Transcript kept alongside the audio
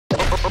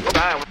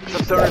Hi,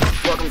 what's up,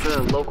 stoners? Welcome to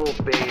the local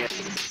band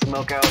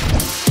Smokeout.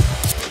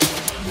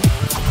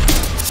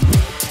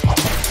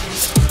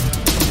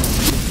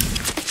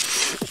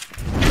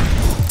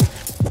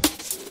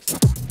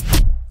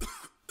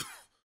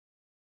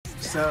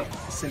 What's up?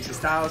 Essential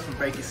Styles from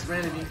Breaking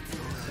Serenity.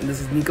 And this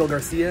is Nico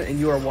Garcia, and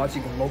you are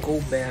watching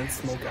local band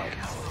Smokeout.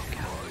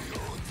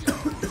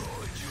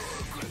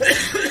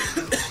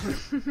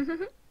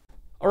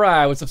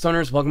 Alright, what's up,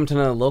 stoners? Welcome to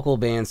the local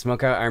band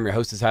Smokeout. I'm your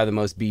host, is High the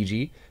Most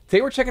BG.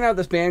 Today we're checking out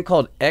this band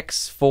called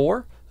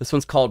X4. This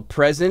one's called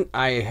Present.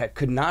 I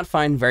could not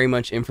find very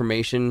much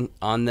information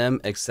on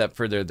them except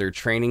for their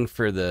training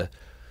for the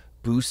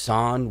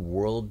Busan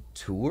World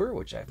Tour,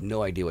 which I have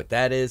no idea what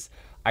that is.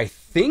 I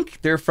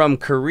think they're from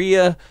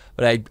Korea,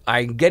 but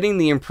I'm getting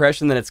the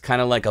impression that it's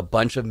kind of like a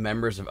bunch of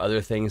members of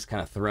other things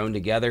kind of thrown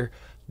together.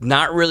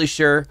 Not really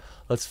sure.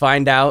 Let's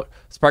find out.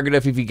 Spark it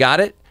up if you got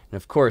it. And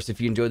of course, if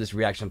you enjoyed this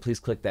reaction, please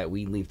click that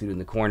weed leaf dude in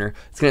the corner.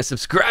 It's going to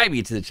subscribe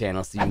you to the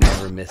channel so you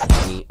never miss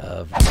any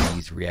of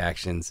these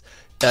reactions.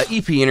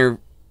 EP,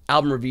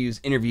 album reviews,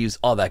 interviews,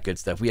 all that good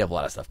stuff. We have a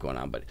lot of stuff going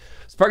on, but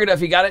spark it up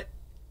if you got it.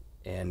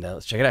 And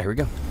let's check it out. Here we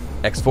go.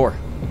 X4.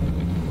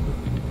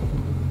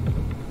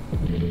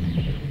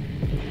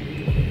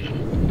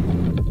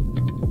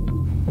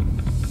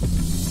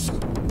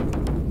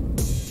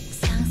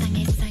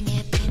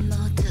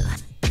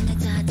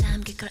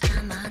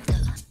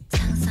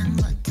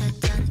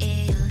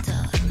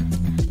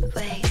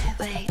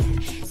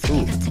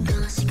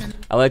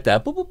 I like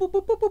that. Boop, boop, boop,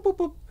 boop, boop, boop,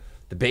 boop.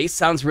 The bass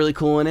sounds really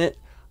cool in it.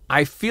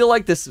 I feel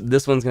like this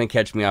one's gonna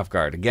catch me off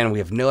guard. Again, we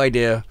have no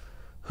idea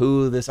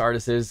who this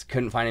artist is.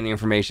 Couldn't find any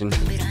information.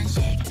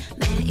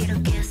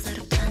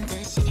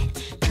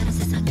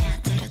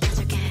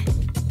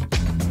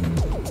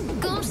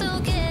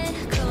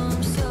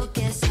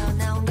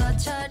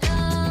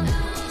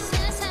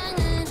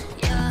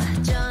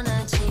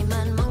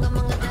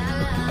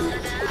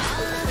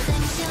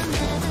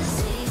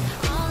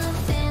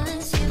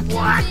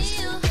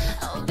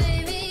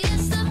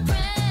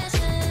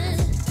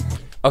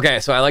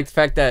 Okay, so I like the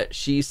fact that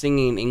she's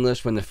singing in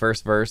English when the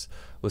first verse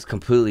was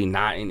completely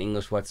not in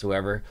English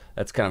whatsoever.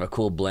 That's kind of a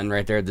cool blend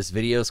right there. This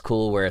video is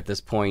cool where at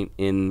this point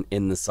in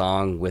the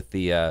song with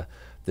the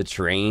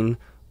train,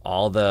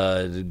 all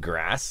the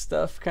grass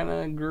stuff kind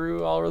of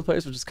grew all over the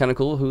place, which is kind of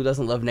cool. Who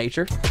doesn't love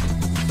nature?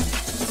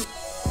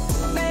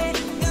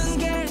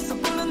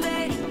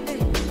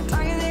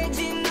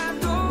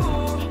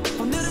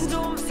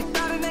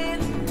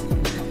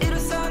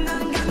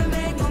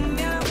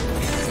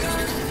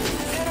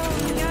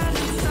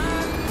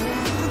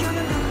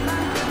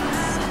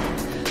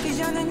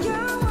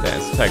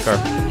 Tight car.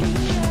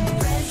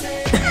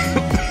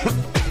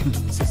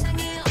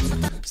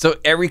 So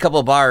every couple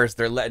of bars,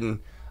 they're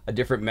letting a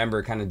different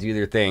member kind of do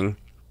their thing,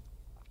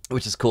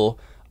 which is cool.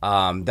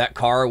 That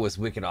car was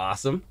wicked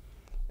awesome,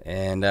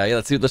 and yeah,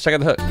 let's check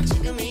out the hook.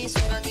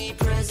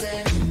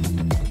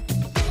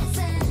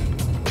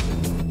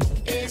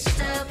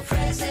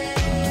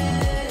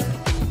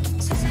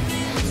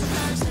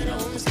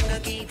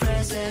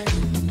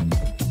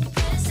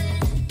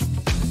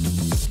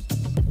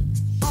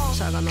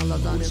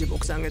 우리 집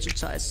옥상에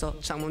주차했어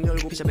창문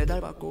열고 피자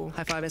배달받고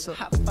하이파이브에서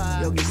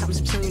여기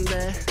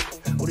 30층인데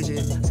우리 집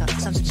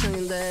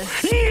 30층인데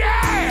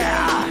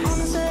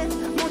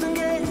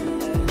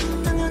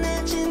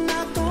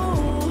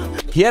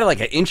He had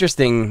like an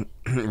interesting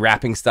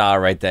rapping style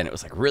right then. It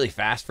was like really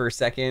fast for a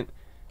second,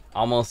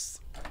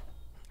 almost.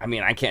 I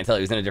mean, I can't tell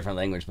he was in a different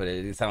language, but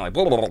it sounded like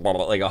blah, blah, blah,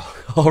 blah, like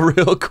all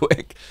real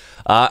quick.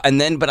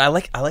 And then, but I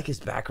like his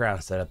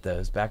background setup though.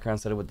 His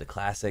background setup with the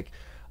classic.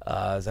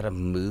 Is that a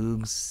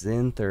Moog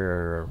synth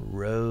or a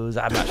Rose?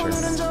 I'm not sure.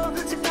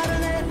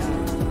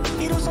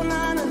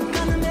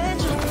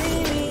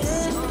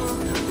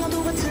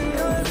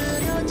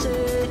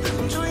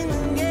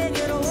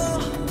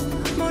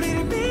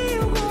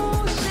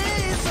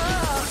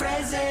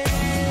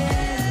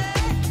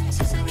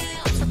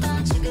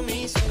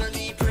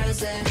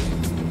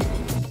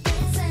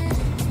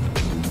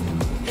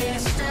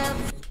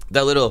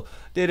 That little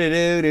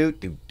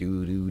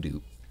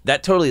do-do-do-do-do-do-do.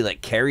 That totally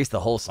like carries the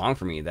whole song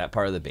for me. That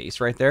part of the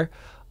bass right there,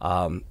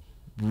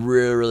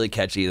 really, really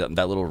catchy.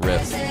 That little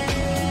riff.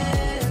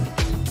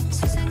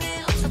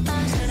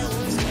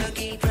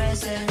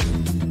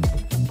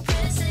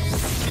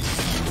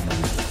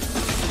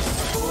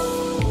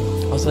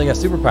 Also, they got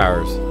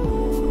superpowers.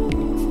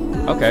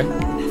 Okay.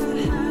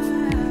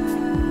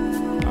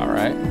 All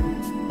right.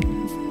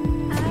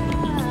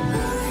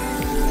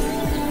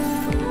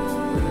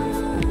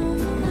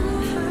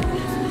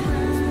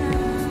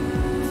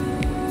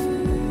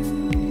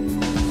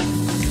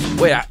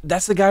 Wait,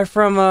 that's the guy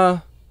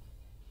from,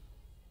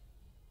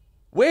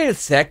 wait a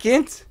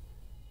second.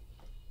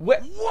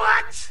 What?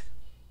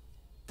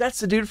 That's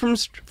the dude from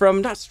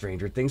not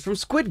Stranger Things, from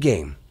Squid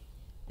Game.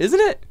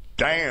 Isn't it?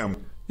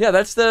 Damn. Yeah,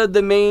 that's the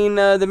main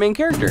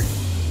character.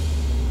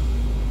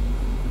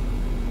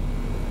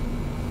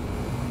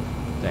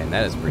 Dang,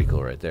 that is pretty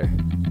cool right there.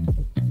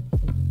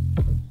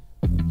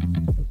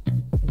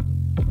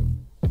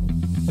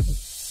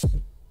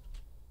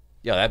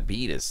 Yo, that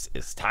beat is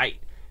tight.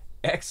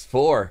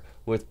 X4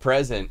 with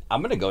Present.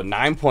 I'm gonna go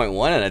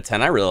 9.1 out of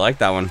 10. I really like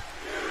that one.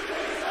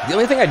 The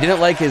only thing I didn't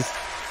like is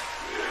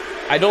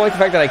I don't like the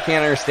fact that I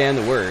can't understand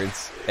the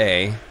words.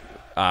 And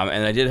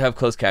I did have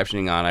closed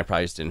captioning on. I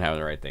probably just didn't have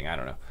the right thing. I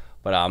don't know.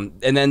 But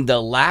and then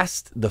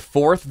the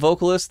fourth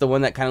vocalist, the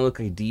one that kind of looked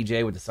like a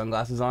DJ with the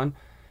sunglasses on,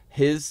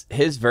 his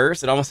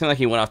verse, it almost seemed like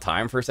he went off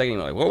time for a second.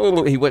 Like,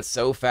 whoa, he went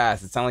so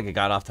fast. It sounded like it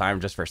got off time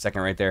just for a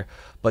second right there.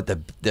 But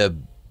the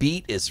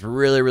beat is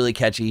really, really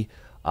catchy.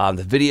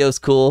 The video's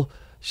cool.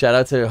 Shout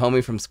out to a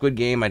homie from Squid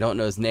Game. I don't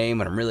know his name,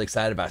 but I'm really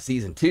excited about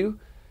season 2.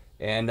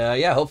 And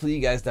yeah, hopefully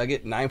you guys dug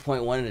it.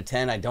 9.1 out of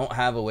 10. I don't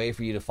have a way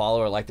for you to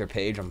follow or like their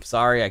page. I'm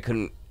sorry, I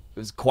couldn't. It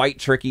was quite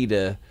tricky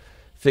to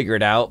figure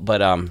it out.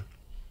 But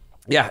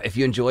yeah, if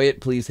you enjoy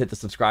it, please hit the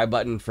subscribe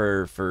button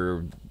for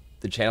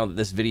the channel that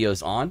this video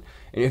is on.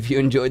 And if you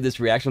enjoyed this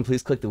reaction,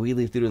 please click the wee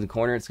leaf through in the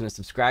corner. It's going to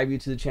subscribe you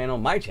to the channel,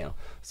 my channel,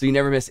 so you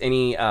never miss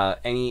any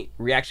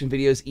reaction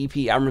videos,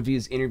 EP, album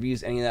reviews,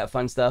 interviews, any of that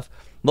fun stuff.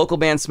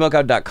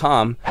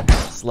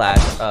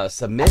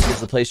 Localbandsmokeout.com/submit is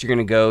the place you're going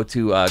to go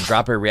to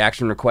drop a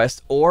reaction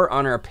request, or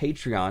on our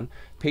Patreon.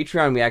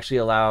 Patreon, we actually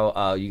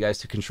allow you guys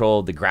to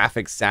control the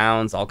graphics,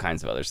 sounds, all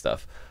kinds of other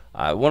stuff.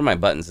 One of my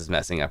buttons is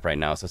messing up right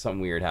now, so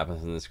something weird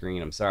happens on the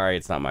screen. I'm sorry,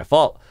 it's not my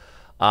fault.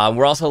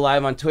 We're also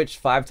live on Twitch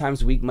 5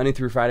 times a week, Monday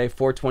through Friday,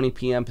 4:20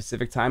 p.m.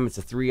 Pacific time. It's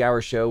a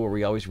 3-hour show where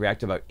we always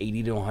react to about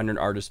 80 to 100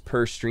 artists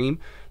per stream.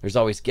 There's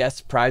always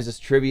guests, prizes,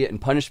 trivia, and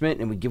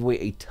punishment, and we give away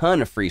a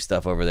ton of free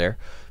stuff over there.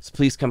 So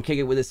please come kick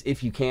it with us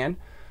if you can.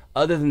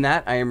 Other than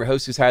that, I am your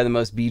host who's higher than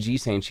most, BG,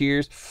 saying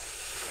cheers.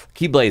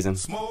 Keep blazing.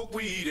 Smoke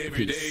weed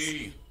every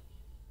day.